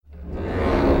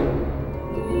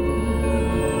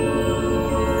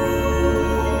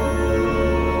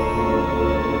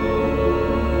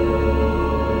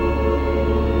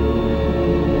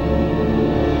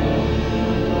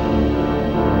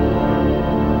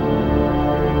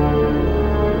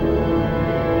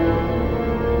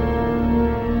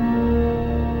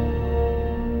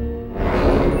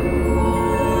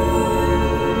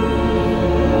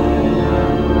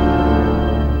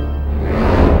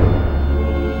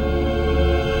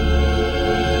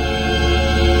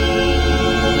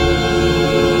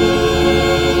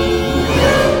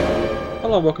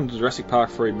welcome to Jurassic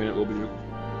Park 3 Minute,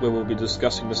 where we'll be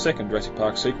discussing the second Jurassic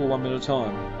Park sequel, 1 minute at a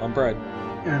time. I'm Brad.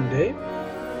 I'm Dave.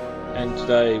 And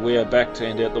today we are back to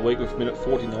end out the week with minute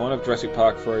 49 of Jurassic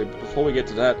Park 3. But before we get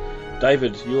to that,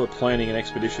 David, you are planning an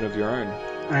expedition of your own.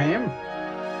 I am.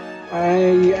 I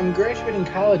am graduating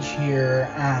college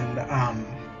here,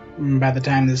 and by the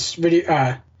time this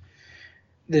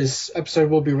episode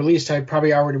will be released, I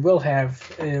probably already will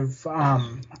have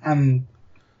on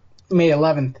May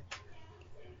 11th.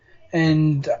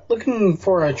 And looking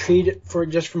for a treat for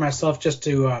myself, just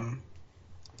to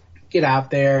get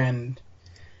out there and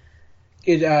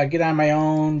get on my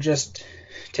own, just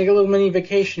take a little mini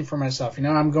vacation for myself. You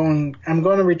know, I'm going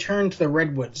to return to the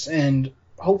Redwoods and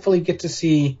hopefully get to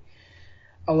see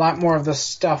a lot more of the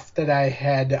stuff that I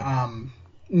had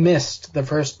missed the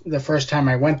first time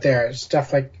I went there.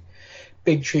 Stuff like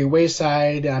Big Tree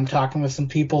Wayside. I'm talking with some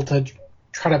people to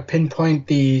try to pinpoint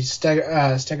the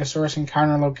Stegosaurus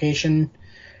encounter location,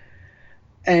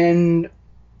 and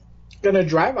gonna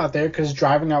drive out there because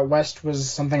driving out west was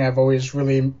something I've always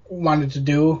really wanted to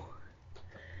do.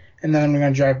 And then I'm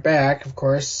gonna drive back, of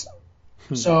course.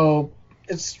 So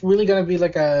it's really gonna be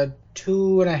like a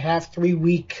 2.5-3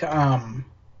 week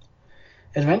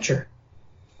adventure.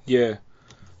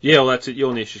 Yeah, well, that's it.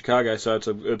 You're near Chicago, so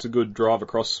it's a good drive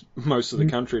across most of the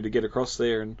country to get across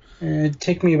there. And it'd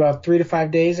take me about 3 to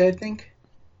 5 days, I think.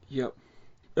 Yep.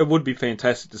 It would be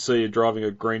fantastic to see you driving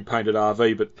a green painted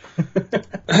RV, but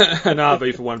an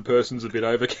RV for one person's a bit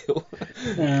overkill.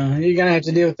 You're gonna have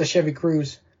to deal with the Chevy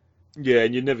Cruze. Yeah,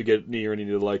 and you'd never get near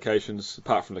any of the locations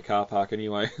apart from the car park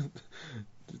anyway.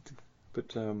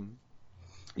 But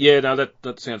yeah, no,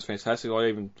 that sounds fantastic. I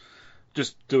even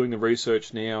just doing the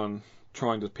research now and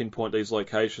trying to pinpoint these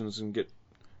locations and get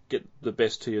the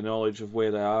best to your knowledge of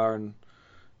where they are, and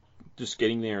just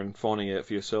getting there and finding out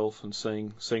for yourself and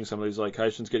seeing some of these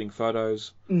locations, getting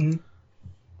photos. Mm-hmm.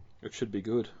 It should be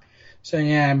good. So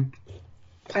yeah, I'm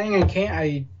planning on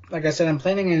I'm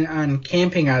planning on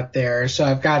camping out there. So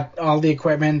I've got all the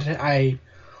equipment. I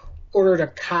ordered a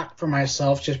cot for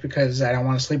myself just because I don't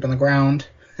want to sleep on the ground.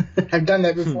 I've done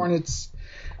that before, and it's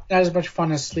not as much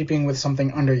fun as sleeping with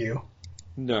something under you.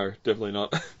 No, definitely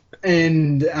not.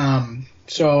 And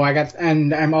so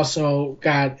I'm also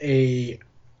got a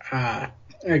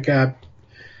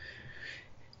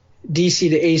DC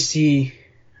to AC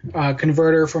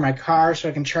converter for my car, so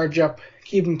I can charge up,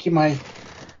 keep my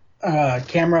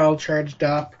camera all charged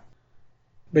up.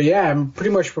 But yeah, I'm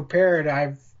pretty much prepared.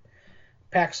 I've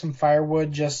packed some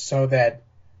firewood just so that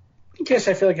in case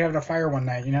I feel like having a fire one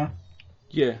night, you know?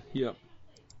 Yeah.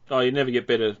 Oh, you never get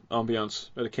better ambience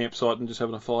at a campsite than just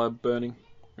having a fire burning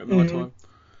at night time.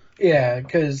 Yeah,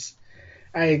 because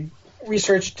I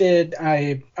researched it.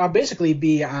 I'll basically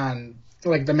be on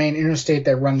like the main interstate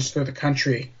that runs through the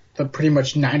country for pretty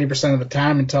much 90% of the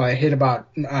time until I hit about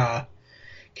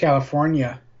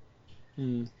California.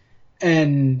 And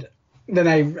then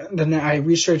I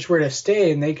researched where to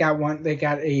stay, and they got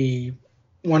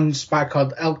one spot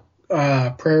called Elk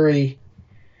Prairie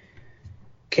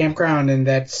Campground, and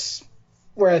that's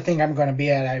where I think I'm going to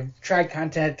be at. I've tried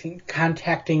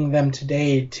contacting them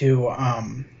today to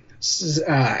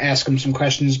ask them some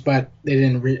questions, but they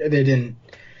didn't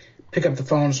pick up the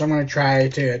phone. So I'm going to try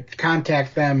to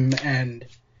contact them and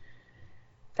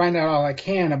find out all I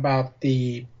can about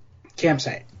the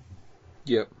campsite.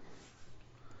 Yep.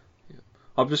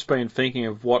 I've just been thinking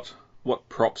of what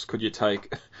props could you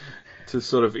take to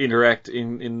sort of interact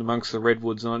in amongst the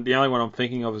redwoods, and the only one I'm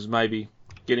thinking of is maybe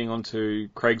getting onto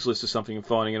Craigslist or something and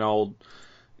finding an old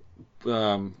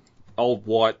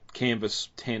white canvas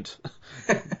tent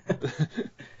that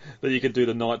you could do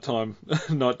the nighttime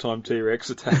T-Rex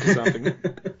attack or something.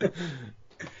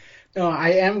 No, I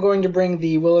am going to bring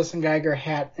the Willis and Geiger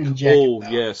hat and jacket. Oh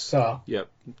yes, so yep,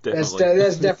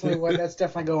 definitely. That's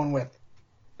definitely going with.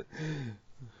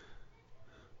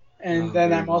 And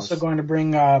then I'm also going to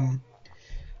bring the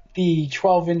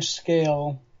 12-inch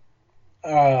scale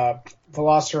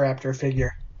Velociraptor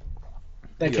figure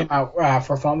that came out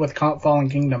for fun with Fallen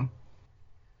Kingdom,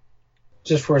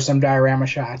 just for some diorama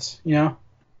shots, you know.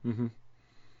 Mm-hmm.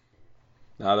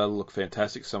 No, that'll look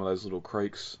fantastic. Some of those little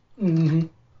creeks. Mm-hmm.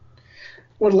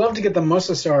 Would love to get the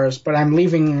Mosasaurus, but I'm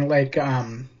leaving like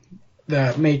the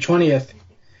May 20th,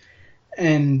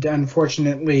 and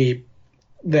unfortunately,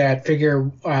 that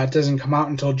figure doesn't come out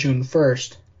until June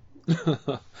 1st.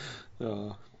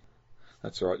 Oh,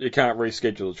 that's all right. You can't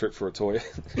reschedule the trip for a toy.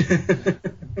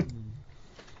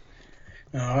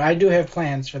 No, I do have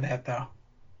plans for that, though.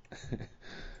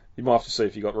 You might have to see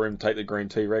if you got room to take the green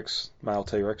T-Rex, male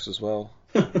T-Rex as well.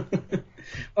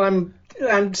 Well,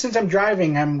 since I'm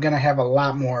driving, I'm gonna have a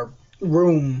lot more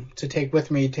room to take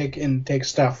with me, take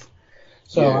stuff.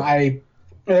 So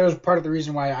that was part of the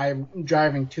reason why I'm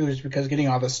driving too, is because getting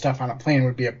all this stuff on a plane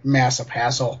would be a massive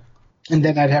hassle. And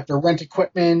then I'd have to rent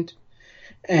equipment,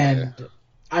 and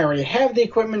I already have the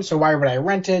equipment, so why would I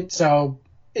rent it? So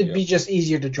it'd be just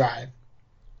easier to drive.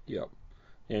 Yep.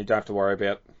 Yeah, you don't have to worry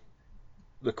about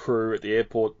the crew at the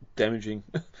airport damaging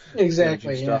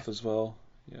stuff as well.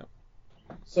 Yep.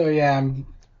 So yeah,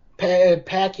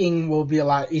 packing will be a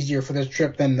lot easier for this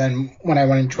trip than when I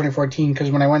went in 2014,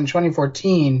 because when I went in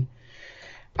 2014,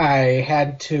 I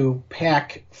had to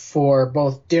pack for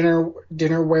both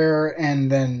dinnerware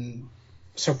and then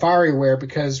safari wear,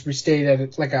 because we stayed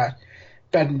at like a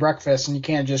bed and breakfast, and you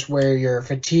can't just wear your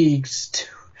fatigues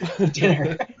to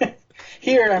dinner.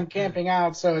 Here I'm camping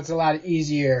out, so it's a lot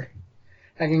easier.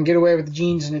 I can get away with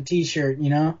jeans and a t-shirt,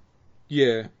 you know?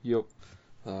 Yeah, yep.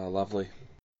 Lovely.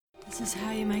 This is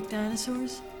how you make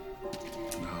dinosaurs?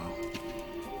 No.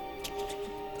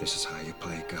 This is how you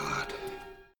play God.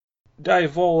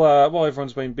 Dave, while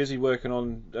everyone's been busy working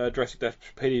on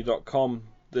Jurassic-pedia.com,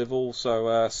 they've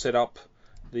also set up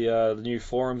the new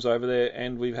forums over there,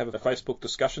 and we have a Facebook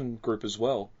discussion group as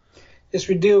well. Yes,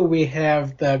 we do. We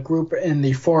have the group in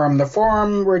the forum. The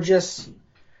forum, we're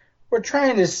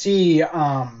trying to see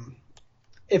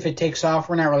if it takes off.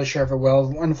 We're not really sure if it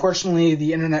will. Unfortunately,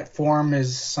 the internet forum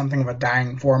is something of a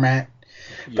dying format.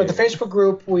 Yeah. But the Facebook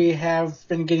group, we have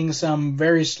been getting some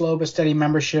very slow but steady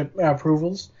membership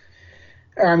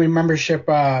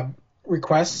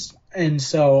requests. And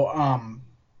so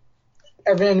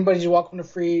anybody's welcome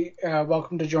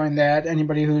to join that.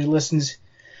 Anybody who listens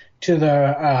to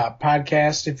the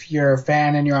podcast, if you're a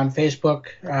fan and you're on Facebook,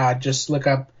 just look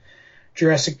up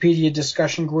Jurassicpedia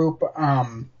discussion group.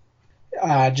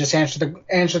 Just answer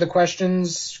the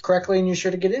questions correctly, and you're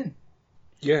sure to get in.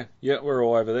 Yeah, we're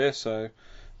all over there. So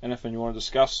anything you want to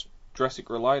discuss Jurassic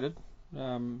related,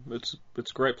 it's a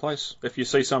great place. If you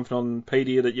see something on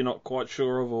Pedia that you're not quite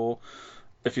sure of, or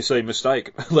if you see a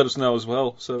mistake, let us know as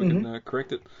well, so we can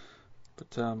correct it. But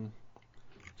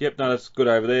that's good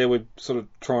over there. We're sort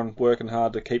of working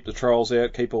hard to keep the trolls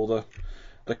out, keep all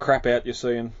the crap out you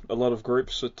see in a lot of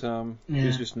groups that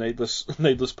is just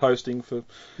needless posting for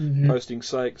posting's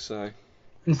sake. So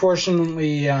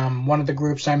unfortunately, one of the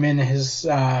groups I'm in is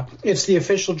it's the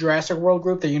official Jurassic World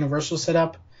group that Universal set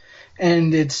up,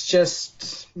 and it's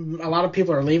just a lot of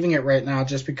people are leaving it right now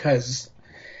just because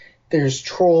there's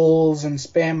trolls and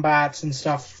spam bots and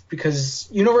stuff, because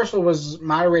Universal was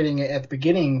moderating it at the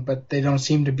beginning, but they don't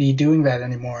seem to be doing that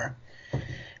anymore,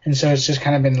 and so it's just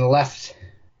kind of been left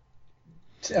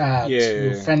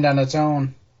to fend on its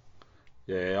own.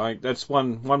 Yeah, that's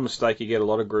one mistake you get a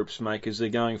lot of groups make, is they're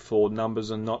going for numbers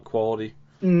and not quality.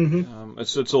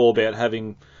 It's all about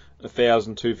having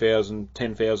 1,000, 2,000,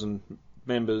 10,000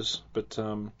 members, but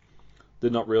they're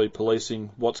not really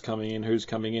policing what's coming in, who's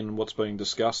coming in, and what's being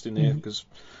discussed in there, because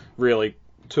really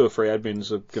 2 or 3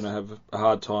 admins are going to have a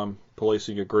hard time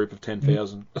policing a group of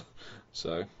 10,000.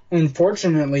 So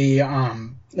unfortunately,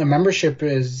 the membership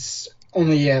is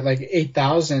only at like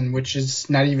 8,000, which is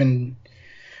not even.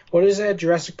 What is that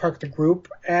Jurassic Park the group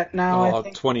at now? I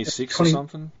think 26 or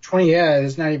something. 20, yeah.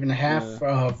 It's not even half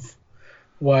of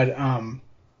what.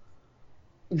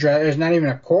 It's not even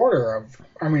a quarter of.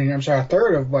 A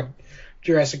third of what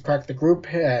Jurassic Park the group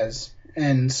has,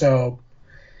 and so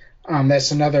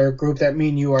that's another group that me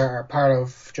and you are a part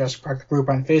of, Jurassic Park the group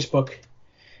on Facebook.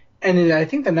 And I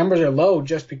think the numbers are low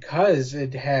just because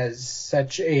it has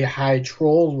such a high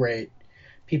troll rate.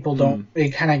 People don't. It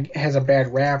kind of has a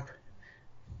bad rap.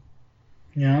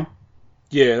 You know?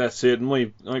 Yeah, that's it. And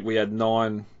I think we had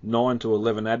 9 to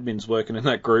 11 admins working in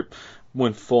that group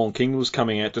when Fallen King was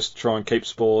coming out, just to try and keep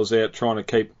spoilers out, trying to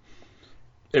keep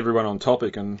everyone on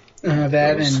topic. And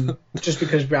and just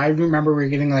because I remember we were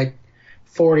getting like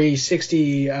 40,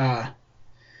 60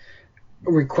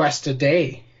 requests a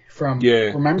day from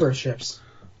memberships.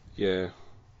 Yeah.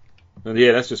 And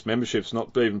that's just memberships,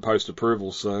 not even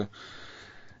post-approval, so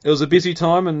it was a busy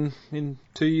time, and in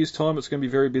 2 years' time, it's going to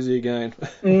be very busy again.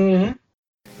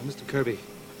 Mr. Kirby,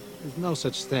 there's no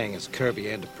such thing as Kirby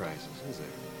Enterprises, is there?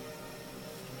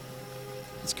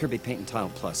 It's Kirby Paint and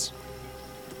Tile Plus.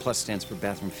 The Plus stands for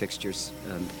bathroom fixtures.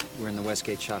 We're in the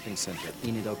Westgate Shopping Center,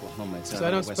 Enid, Oklahoma. So I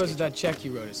don't suppose that check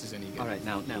you wrote us is any good. All right,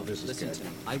 now, listen to me.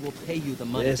 I will pay you the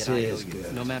money that I owe you,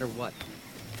 no matter what.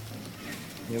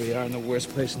 Here we are in the worst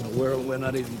place in the world. We're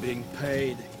not even being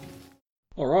paid.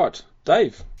 All right.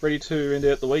 Dave, ready to end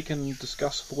out the week and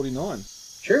discuss 49?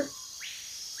 Sure.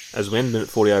 As we end minute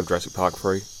 48 of Jurassic Park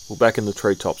 3, we're back in the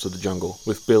treetops of the jungle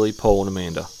with Billy, Paul and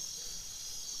Amanda.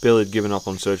 Billy had given up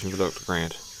on searching for Dr.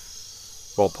 Grant,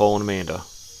 while Paul and Amanda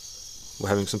were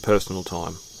having some personal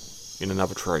time in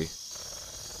another tree.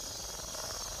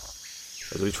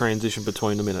 As we transition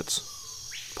between the minutes,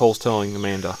 Paul's telling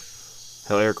Amanda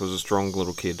how Eric was a strong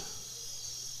little kid,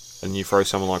 and you throw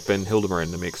someone like Ben Hildebrand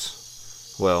in the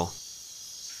mix, well,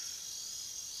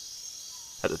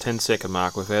 at the 10-second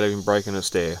mark, without even breaking a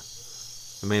stare,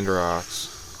 Amanda asks,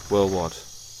 well, what?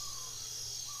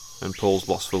 And Paul's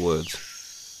lost for words.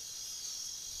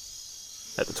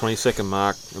 At the 20-second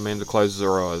mark, Amanda closes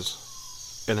her eyes,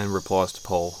 and then replies to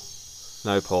Paul,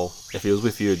 no, Paul, if he was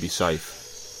with you, he'd be safe.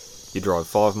 You drive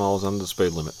 5 miles under the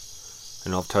speed limit,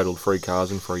 and I've totaled 3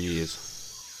 cars in 3 years.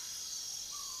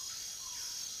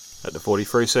 At the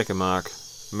 43-second mark,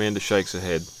 Amanda shakes her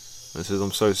head and says,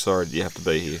 I'm so sorry that you have to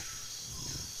be here.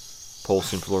 Paul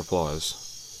simply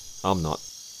replies, I'm not.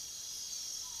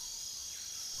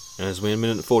 And as we hit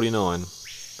minute 49,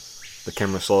 the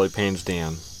camera slowly pans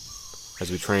down as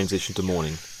we transition to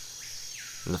morning,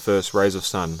 and the first rays of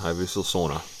sun over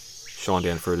Silsona shine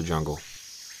down through the jungle.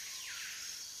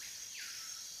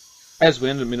 As we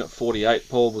ended minute 48,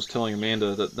 Paul was telling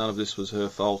Amanda that none of this was her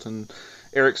fault, and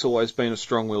Eric's always been a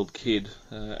strong-willed kid.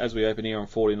 As we open here on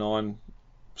 49,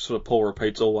 sort of Paul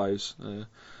repeats always, and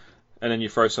then you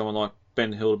throw someone like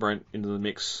Ben Hildebrand into the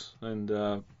mix,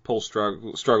 and Paul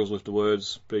struggles with the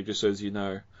words, but he just says, you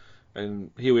know.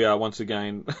 And here we are once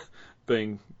again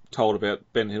being told about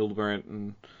Ben Hildebrand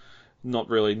and not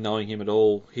really knowing him at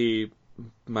all. Here,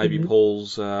 maybe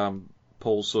Paul's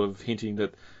sort of hinting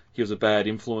that he was a bad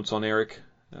influence on Eric.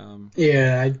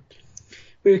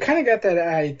 We kind of got that,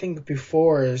 I think,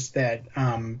 before, is that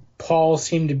Paul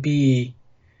seemed to be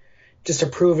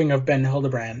disapproving of Ben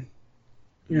Hildebrand.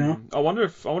 You know? I wonder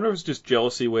if it's just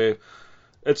jealousy, where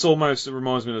it reminds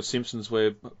me of The Simpsons,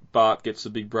 where Bart gets the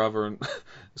big brother and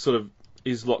sort of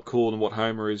is a lot cooler than what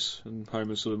Homer is, and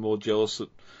Homer's sort of more jealous that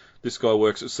this guy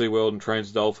works at SeaWorld and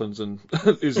trains dolphins and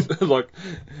is like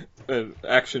an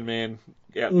action man,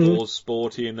 outdoors,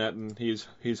 sporty and that, and here's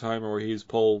Homer, or here's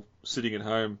Paul sitting at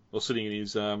home, or sitting in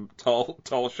his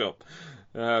tile shop,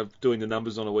 doing the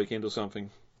numbers on a weekend or something.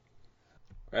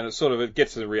 And it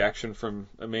gets a reaction from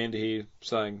Amanda here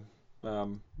saying,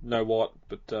 know what,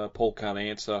 but Paul can't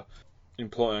answer,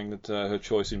 implying that her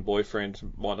choice in boyfriend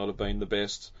might not have been the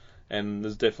best. And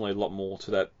there's definitely a lot more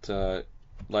to that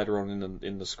later on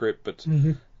in the script, but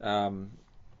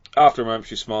after a moment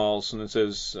she smiles and it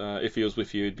says, if he was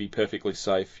with you, he'd be perfectly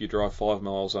safe. You drive 5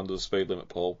 miles under the speed limit,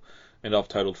 Paul, and I've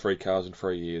totaled 3 cars in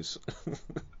 3 years.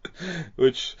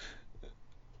 Which,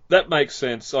 that makes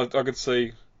sense. I could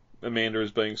see Amanda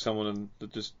as being someone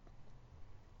that just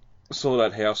saw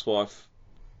that housewife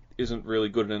isn't really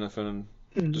good at anything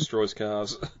and destroys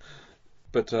cars.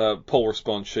 But Paul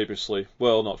responds sheepishly,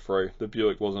 well, not 3. The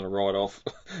Buick wasn't a write-off.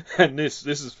 And this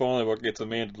is finally what gets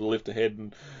Amanda to lift her head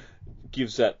and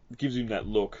gives him that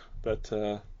look.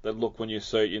 That look when you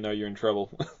see it, you know you're in trouble.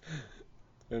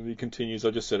 And he continues, I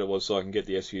just said it was so I can get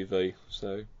the SUV.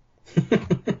 So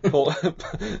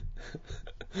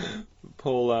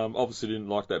Paul obviously didn't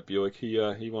like that Buick.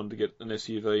 He wanted to get an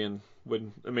SUV, and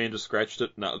when Amanda scratched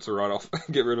it, no, it's a write-off.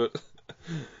 Get rid of it.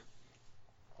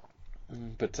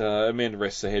 But Amanda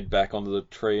rests her head back onto the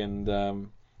tree, and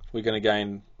we're going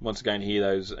to once again hear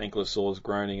those ankylosaurs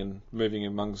groaning and moving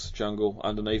amongst the jungle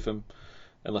underneath them,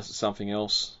 unless it's something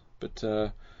else.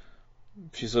 But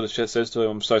she sort of says to him,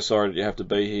 I'm so sorry that you have to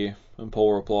be here. And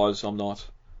Paul replies, I'm not.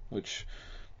 Which,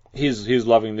 he's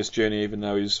loving this journey, even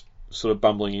though he's sort of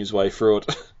bumbling his way through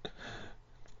it.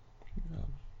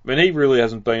 I mean, he really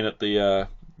hasn't been at the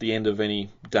end of any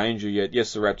danger yet.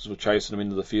 Yes, the raptors were chasing him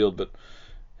into the field, but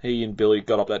he and Billy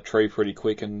got up that tree pretty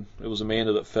quick, and it was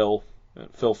Amanda that fell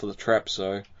for the trap.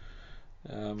 So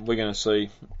we're going to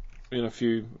see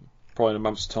probably in a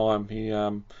month's time, he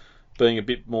being a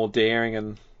bit more daring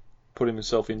and putting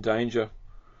himself in danger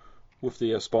with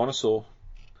the Spinosaur.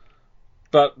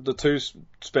 But the two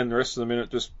spend the rest of the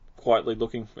minute just quietly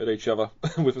looking at each other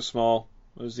with a smile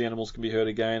as the animals can be heard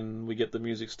again, and we get the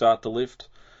music start to lift.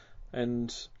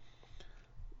 And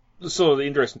it's sort of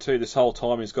interesting too, this whole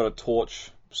time he's got a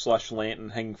torch/lantern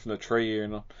hanging from the tree here,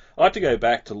 and I had to go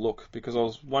back to look because I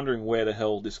was wondering where the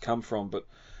hell this come from, but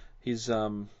his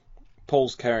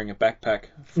Paul's carrying a backpack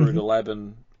through the lab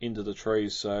and into the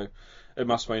trees, so it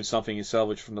must have been something he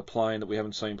salvaged from the plane that we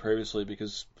haven't seen previously,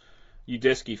 because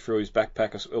Udesky threw his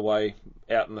backpack away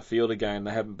out in the field again.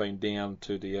 They haven't been down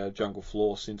to the jungle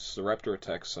floor since the raptor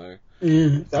attack, so...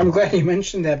 I'm glad you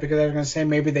mentioned that, because I was going to say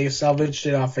maybe they salvaged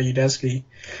it off of Udesky.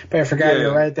 But I forgot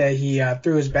you're right that he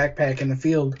threw his backpack in the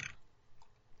field.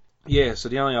 Yeah, so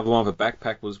the only other one with a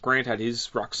backpack was Grant had his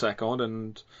rucksack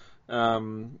on,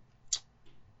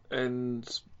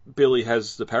 and Billy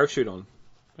has the parachute on.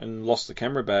 and lost the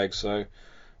camera bag. So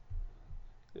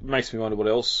it makes me wonder what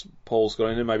else Paul's got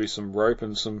in there. Maybe some rope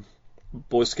and some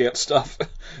Boy Scout stuff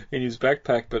in his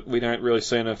backpack, but we don't really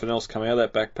see anything else come out of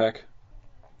that backpack.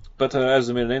 But as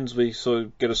the minute ends, we sort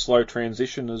of get a slow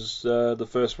transition as the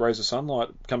first rays of sunlight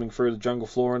coming through the jungle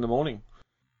floor in the morning,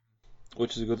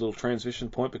 which is a good little transition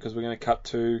point because we're going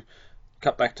to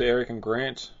cut back to Eric and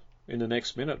Grant in the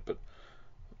next minute. But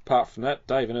apart from that,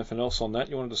 Dave, anything else on that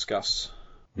you want to discuss?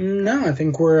 No, I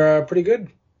think we're pretty good.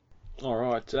 All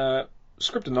right.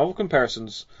 Script and novel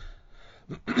comparisons.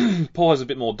 Paul has a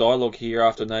bit more dialogue here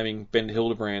after naming Ben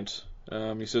Hildebrand.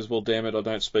 He says, "Well, damn it, I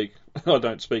don't speak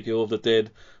ill of the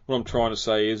dead. What I'm trying to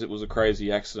say is it was a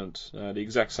crazy accident. The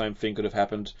exact same thing could have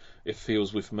happened if he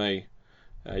was with me.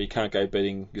 You can't go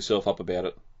beating yourself up about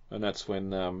it." And that's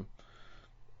when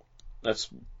that's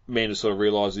Amanda sort of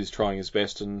realises he's trying his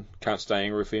best and can't stay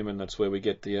angry with him, and that's where we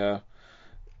get the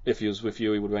if he was with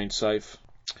you, he would have been safe.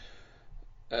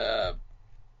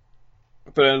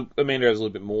 But Amanda has a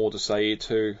little bit more to say here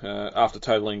too. After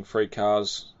totaling 3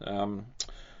 cars,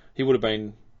 he would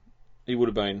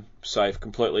have been safe,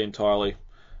 completely, entirely,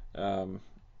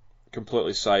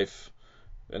 completely safe.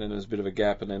 And then there's a bit of a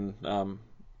gap, and then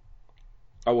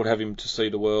I would have him to see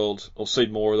the world, or see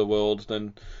more of the world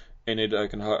than Enid,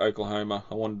 Oklahoma.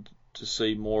 I wanted to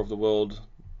see more of the world.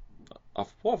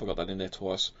 Why have I got that in there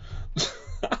twice?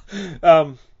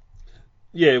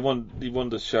 Yeah, he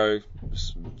wanted to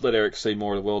let Eric see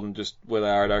more of the world than just where they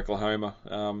are at Oklahoma.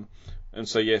 And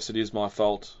so, yes, it is my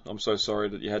fault. I'm so sorry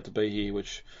that you had to be here,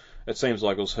 which it seems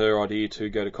like it was her idea to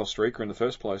go to Costa Rica in the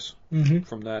first place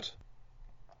from that.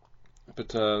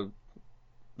 But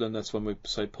then that's when we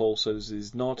say Paul says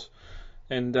he's not.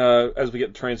 And as we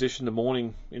get the transition to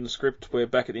morning in the script, we're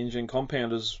back at InGen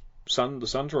Compound as the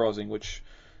sun's rising, which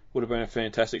would have been a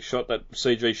fantastic shot, that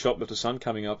CG shot with the sun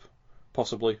coming up,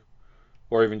 possibly.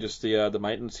 Or even just the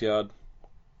maintenance yard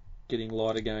getting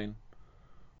light again.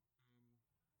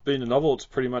 But in the novel, it's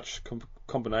pretty much a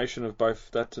combination of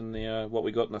both that and the what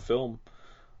we got in the film,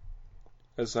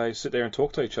 as they sit there and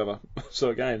talk to each other. So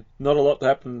again, not a lot to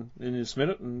happen in this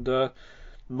minute, and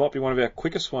might be one of our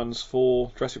quickest ones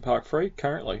for Jurassic Park 3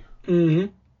 currently. Mm-hmm.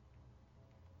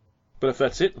 But if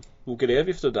that's it, we'll get out of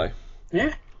here for today.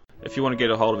 Yeah. If you want to get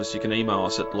a hold of us, you can email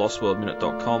us at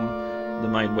lostworldminute.com. The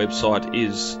main website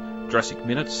is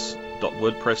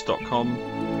JurassicMinutes.wordpress.com,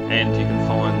 and you can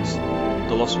find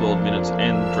the Lost World Minutes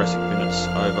and Jurassic Minutes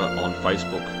over on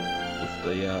Facebook with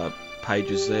the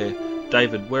pages there.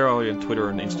 David, where are you on Twitter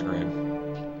and Instagram?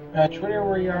 Twitter,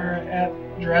 we are at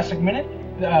Jurassic Minute.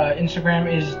 Instagram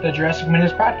is the Jurassic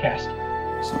Minutes Podcast.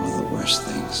 Some of the worst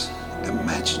things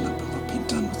imaginable have been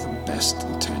done with the best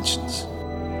intentions.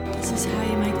 This is how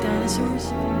you make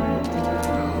dinosaurs?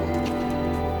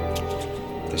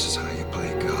 This is how you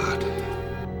play God.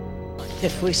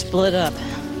 If we split up,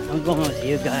 I'm going with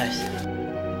you guys.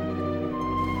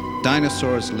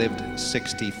 Dinosaurs lived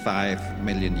 65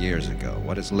 million years ago.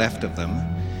 What is left of them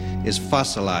is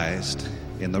fossilized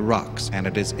in the rocks, and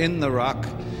it is in the rock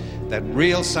that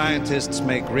real scientists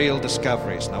make real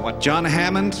discoveries. Now, what John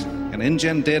Hammond and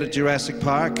InGen did at Jurassic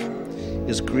Park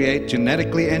is create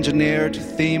genetically engineered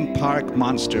theme park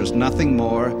monsters, nothing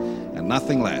more and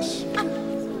nothing less.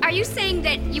 Are you saying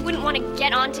that you wouldn't want to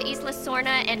get onto Isla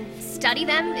Sorna and study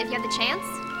them if you had the chance?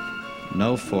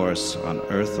 No force on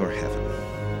earth or heaven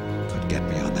could get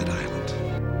me on that island.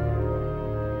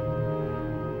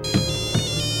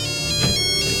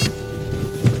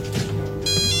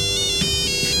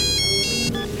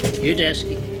 You,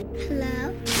 Desky.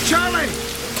 Hello? Charlie!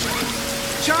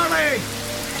 Charlie!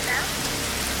 Hello?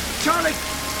 Charlie,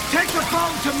 take the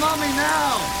phone to Mommy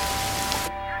now!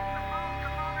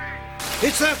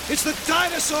 It's the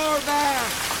dinosaur man!